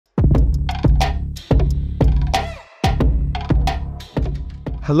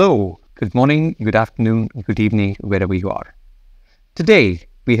Hello, good morning, good afternoon, good evening, wherever you are. Today,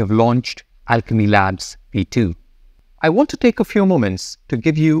 we have launched Alkimi Labs V2. I want to take a few moments to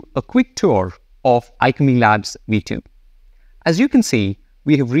give you a quick tour of Alkimi Labs V2. As you can see,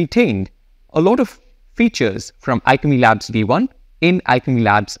 we have retained a lot of features from Alkimi Labs V1 in Alkimi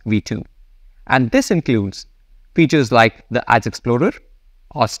Labs V2. And this includes features like the Ads Explorer,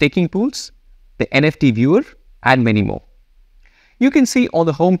 our staking pools, the NFT viewer, and many more. You can see on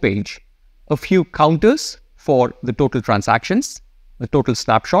the home page a few counters for the total transactions, the total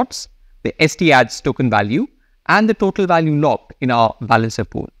snapshots, the ST-Ads token value, and the total value locked in our balancer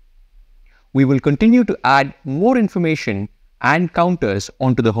pool. We will continue to add more information and counters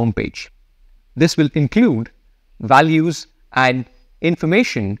onto the home page. This will include values and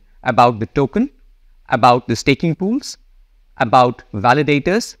information about the token, about the staking pools, about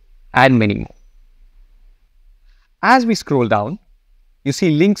validators, and many more. As we scroll down, you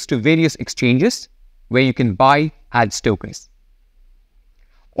see links to various exchanges where you can buy ads tokens.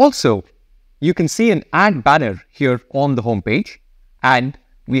 Also, you can see an ad banner here on the home page, and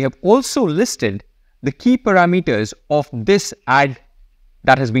we have also listed the key parameters of this ad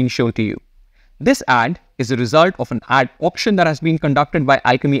that has been shown to you. This ad is a result of an ad auction that has been conducted by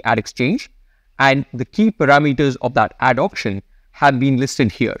Alkimi Ad Exchange, and the key parameters of that ad auction have been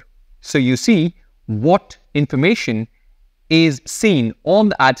listed here. So you see what information is seen on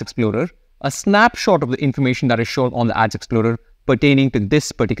the Ads Explorer, a snapshot of the information that is shown on the Ads Explorer pertaining to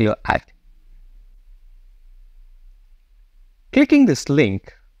this particular ad. Clicking this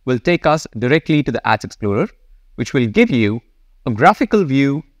link will take us directly to the Ads Explorer, which will give you a graphical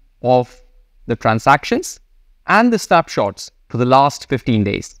view of the transactions and the snapshots for the last 15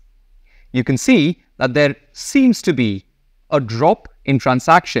 days. You can see that there seems to be a drop in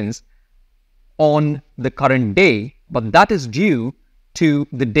transactions on the current day, but that is due to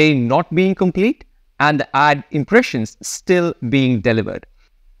the day not being complete and the ad impressions still being delivered.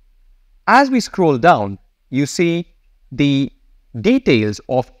 As we scroll down, you see the details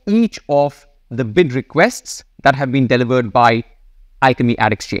of each of the bid requests that have been delivered by Alkimi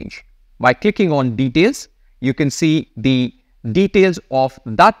Ad Exchange. By clicking on details, you can see the details of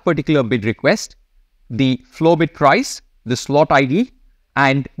that particular bid request, the floor bid price, the slot ID,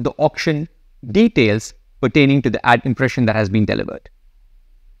 and the auction details pertaining to the ad impression that has been delivered.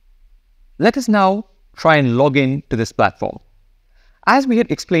 Let us now try and log in to this platform. As we had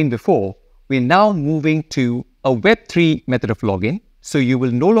explained before, we're now moving to a Web3 method of login, so you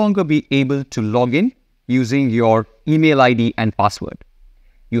will no longer be able to log in using your email ID and password.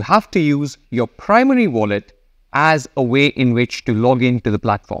 You have to use your primary wallet as a way in which to log in to the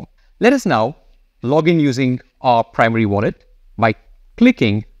platform. Let us now log in using our primary wallet by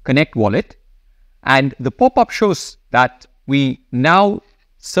clicking Connect Wallet, and the pop-up shows that we now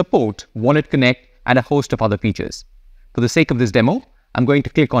support Wallet Connect and a host of other features. For the sake of this demo, I'm going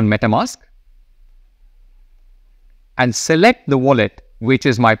to click on MetaMask and select the wallet, which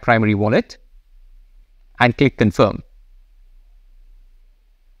is my primary wallet, and click Confirm.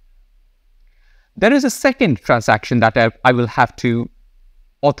 There is a second transaction that I will have to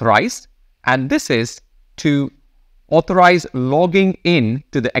authorize, and this is to authorize logging in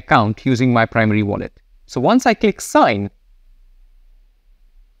to the account using my primary wallet. So once I click Sign,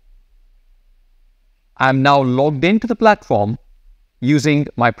 I'm now logged into the platform using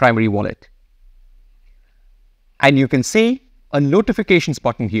my primary wallet. And you can see a notifications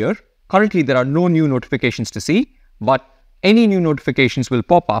button here. Currently, there are no new notifications to see, but any new notifications will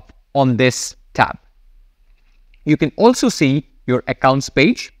pop up on this tab. You can also see your accounts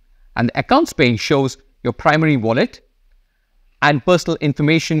page, and the accounts page shows your primary wallet and personal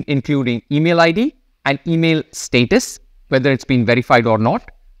information, including email ID and email status, whether it's been verified or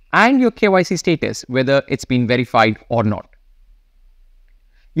not, and your KYC status, whether it's been verified or not.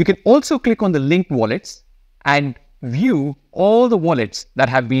 You can also click on the linked wallets and view all the wallets that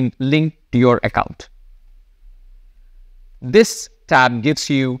have been linked to your account. This tab gives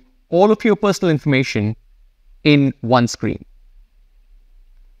you all of your personal information in one screen.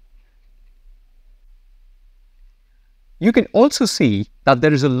 You can also see that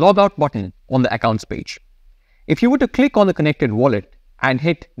there is a logout button on the accounts page. If you were to click on the connected wallet and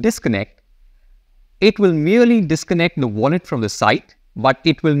hit disconnect, it will merely disconnect the wallet from the site, but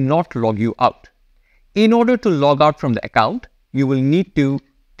it will not log you out. In order to log out from the account, you will need to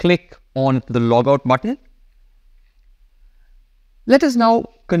click on the logout button. Let us now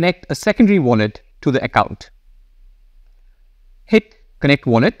connect a secondary wallet to the account. Hit Connect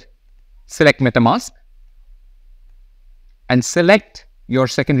Wallet, select MetaMask, and select your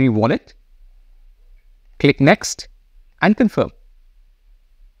secondary wallet. Click Next and confirm.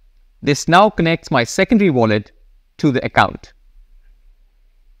 This now connects my secondary wallet to the account.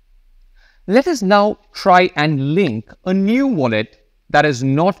 Let us now try and link a new wallet that is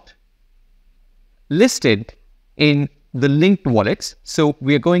not listed in the linked wallets. So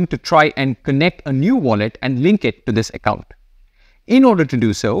we are going to try and connect a new wallet and link it to this account. In order to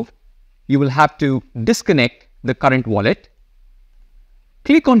do so, you will have to disconnect the current wallet.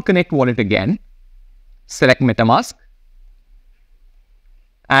 Click on Connect Wallet again, select MetaMask,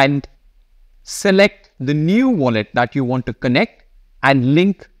 and select the new wallet that you want to connect and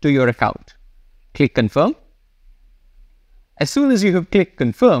link to your account. Click Confirm. As soon as you have clicked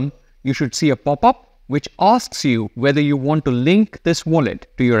Confirm, you should see a pop-up which asks you whether you want to link this wallet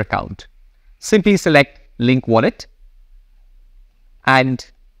to your account. Simply select Link Wallet and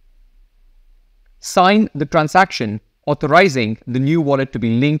sign the transaction authorizing the new wallet to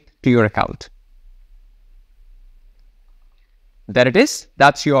be linked to your account. There it is.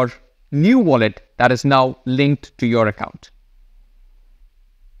 That's your new wallet that is now linked to your account.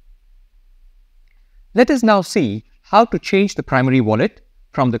 Let us now see how to change the primary wallet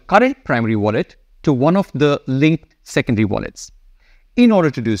from the current primary wallet to one of the linked secondary wallets. In order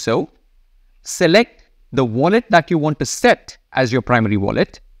to do so, select the wallet that you want to set as your primary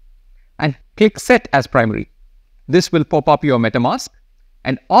wallet and click Set as Primary. This will pop up your MetaMask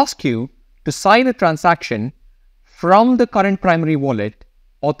and ask you to sign a transaction from the current primary wallet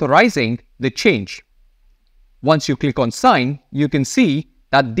authorizing the change. Once you click on Sign, you can see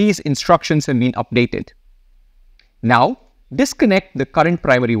that these instructions have been updated. Now, disconnect the current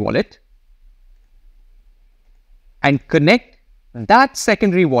primary wallet and connect that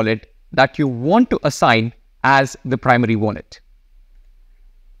secondary wallet that you want to assign as the primary wallet.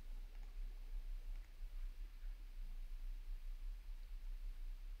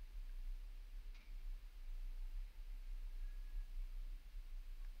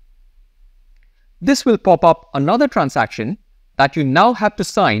 This will pop up another transaction that you now have to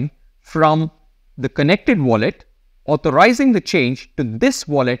sign from the connected wallet, authorizing the change to this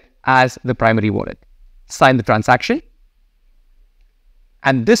wallet as the primary wallet. Sign the transaction,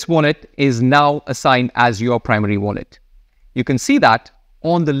 and this wallet is now assigned as your primary wallet. You can see that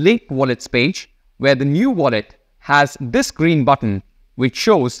on the linked wallets page, where the new wallet has this green button which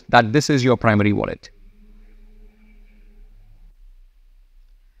shows that this is your primary wallet.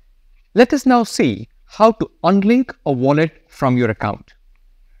 Let us now see how to unlink a wallet from your account.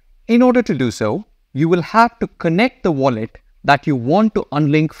 In order to do so, you will have to connect the wallet that you want to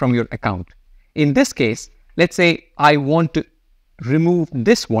unlink from your account. In this case, let's say I want to remove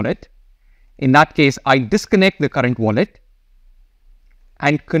this wallet. In that case, I disconnect the current wallet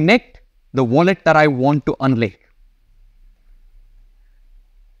and connect the wallet that I want to unlink.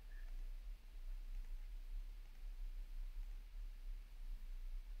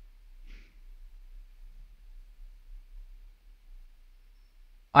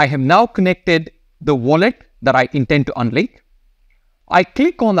 I have now connected the wallet that I intend to unlink. I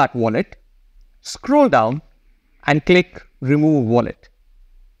click on that wallet, scroll down and click Remove Wallet.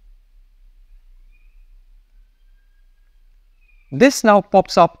 This now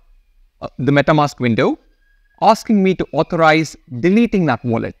pops up the MetaMask window asking me to authorize deleting that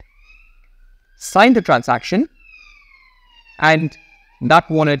wallet. Sign the transaction and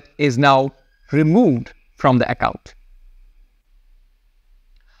that wallet is now removed from the account.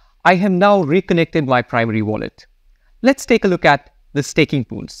 I have now reconnected my primary wallet. Let's take a look at the staking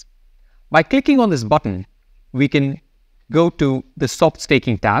pools. By clicking on this button, we can go to the soft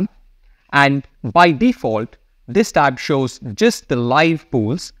staking tab, and by default, this tab shows just the live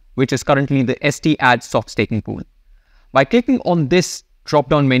pools, which is currently the ST-Add soft staking pool. By clicking on this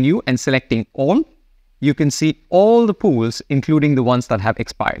drop-down menu and selecting all, you can see all the pools, including the ones that have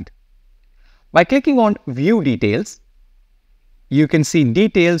expired. By clicking on View Details, you can see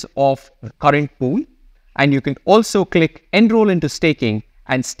details of the current pool, and you can also click Enroll into Staking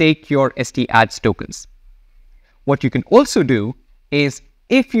and stake your ST-Ads tokens. What you can also do is,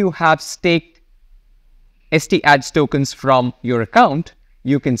 if you have staked ST-Ads tokens from your account,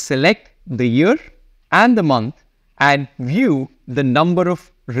 you can select the year and the month and view the number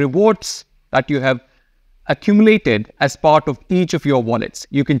of rewards that you have accumulated as part of each of your wallets.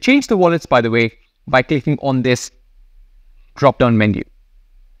 You can change the wallets, by the way, by clicking on this drop-down menu.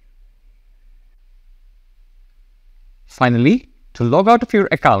 Finally, to log out of your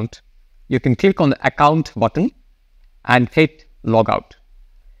account, you can click on the Account button and hit Log Out.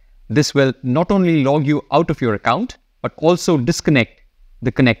 This will not only log you out of your account, but also disconnect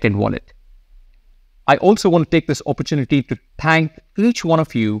the connected wallet. I also want to take this opportunity to thank each one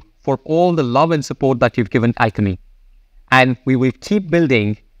of you for all the love and support that you've given Alkimi. And we will keep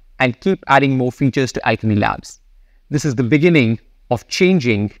building and keep adding more features to Alkimi Labs. This is the beginning of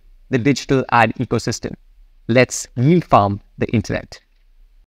changing the digital ad ecosystem. Let's yield farm the internet.